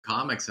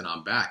Comics, and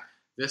I'm back.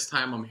 This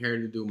time I'm here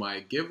to do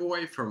my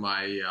giveaway for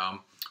my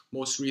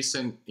most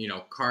recent,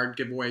 card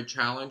giveaway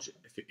challenge.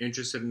 If you're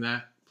interested in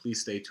that,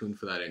 please stay tuned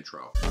for that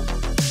intro.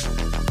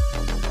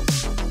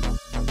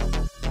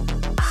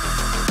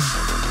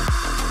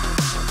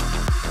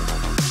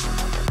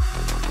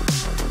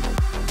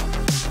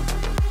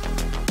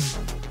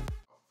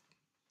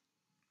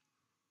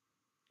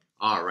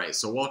 Alright,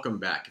 so welcome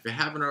back. If you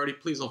haven't already,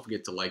 please don't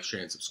forget to like, share,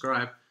 and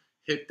subscribe.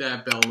 Hit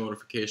that bell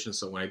notification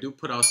so when I do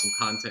put out some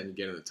content, you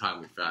get in a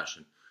timely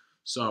fashion.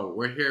 So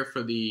we're here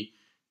for the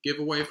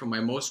giveaway for my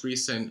most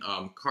recent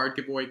card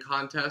giveaway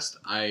contest.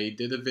 I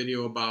did a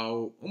video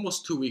about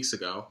almost 2 weeks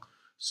ago.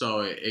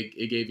 So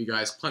it gave you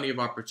guys plenty of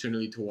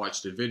opportunity to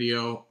watch the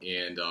video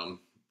and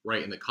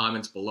write in the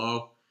comments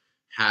below,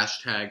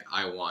 hashtag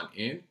I want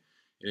in.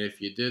 And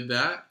if you did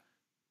that,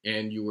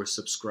 and you were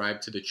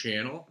subscribed to the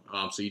channel,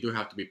 so you do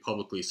have to be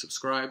publicly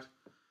subscribed,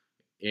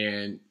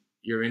 and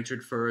you're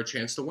entered for a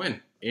chance to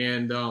win.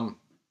 And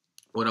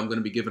what I'm going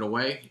to be giving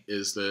away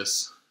is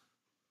this.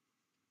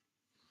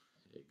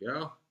 There you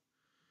go.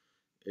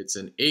 It's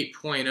an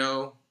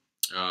 8.0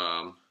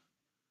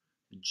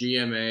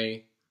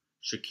 GMA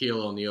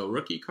Shaquille O'Neal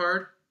rookie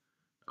card.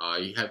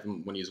 You have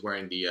him when he's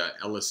wearing the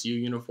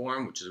LSU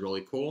uniform, which is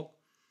really cool.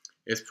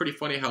 It's pretty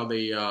funny how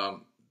they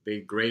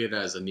grade it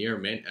as a near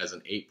mint as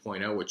an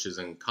 8.0, which is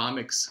in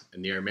comics. A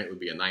near mint would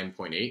be a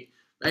 9.8.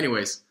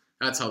 Anyways,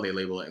 that's how they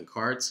label it in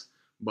cards.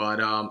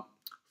 But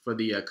for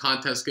the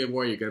contest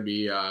giveaway, you're going to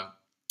be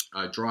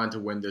drawn to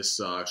win this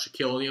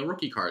Shaquille O'Neal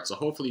rookie card. So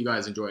hopefully you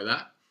guys enjoy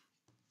that.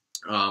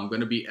 I'm going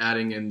to be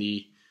adding in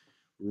the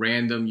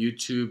random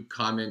YouTube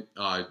comment,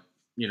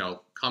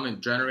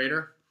 comment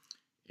generator,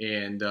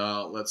 and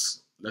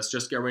let's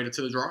just get right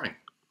into the drawing.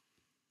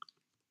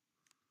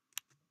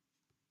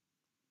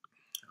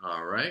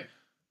 All right.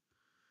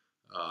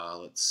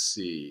 Let's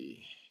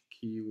see.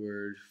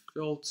 Keyword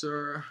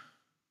filter.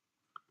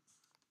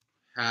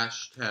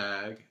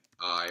 Hashtag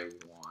I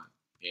want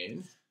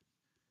in.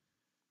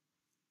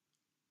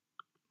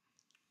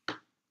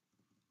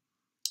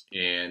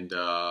 And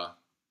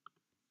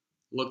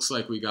looks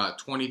like we got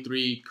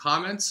 23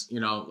 comments.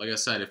 Like I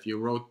said, if you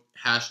wrote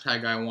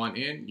hashtag I want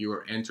in, you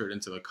were entered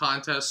into the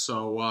contest.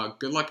 So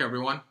good luck,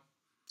 everyone.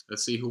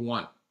 Let's see who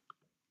won.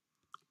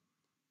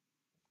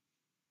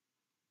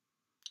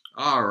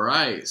 All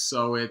right,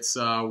 so it's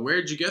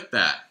where'd you get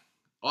that?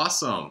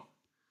 Awesome.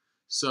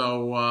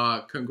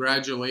 So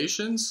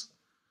congratulations.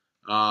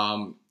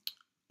 All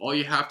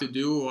you have to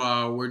do,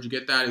 where'd you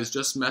get that, is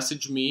just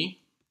message me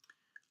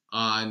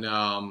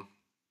on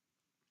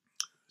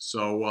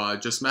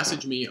just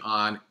message me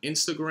on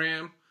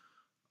Instagram,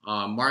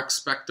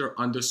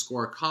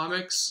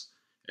 MarkSpector_comics.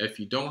 If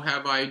you don't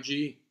have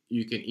IG,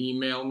 you can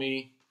email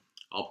me.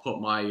 I'll put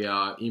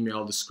my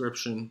email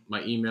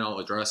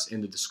address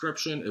in the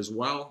description as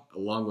well,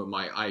 along with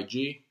my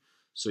IG.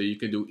 So you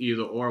can do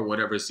either or,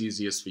 whatever's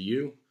easiest for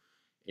you.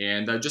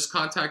 And just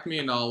contact me,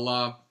 and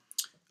I'll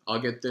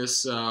get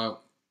this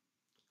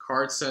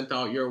card sent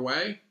out your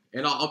way.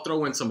 And I'll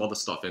throw in some other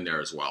stuff in there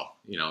as well,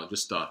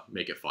 just to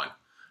make it fun.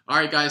 All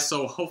right, guys,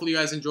 so hopefully you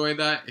guys enjoyed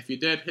that. If you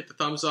did, hit the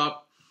thumbs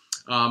up.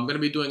 I'm going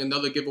to be doing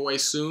another giveaway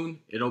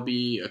soon. It'll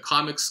be a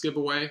comics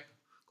giveaway.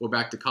 Go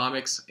back to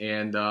comics.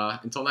 And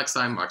until next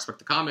time, Mark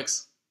Spector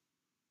Comics,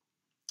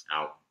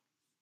 out.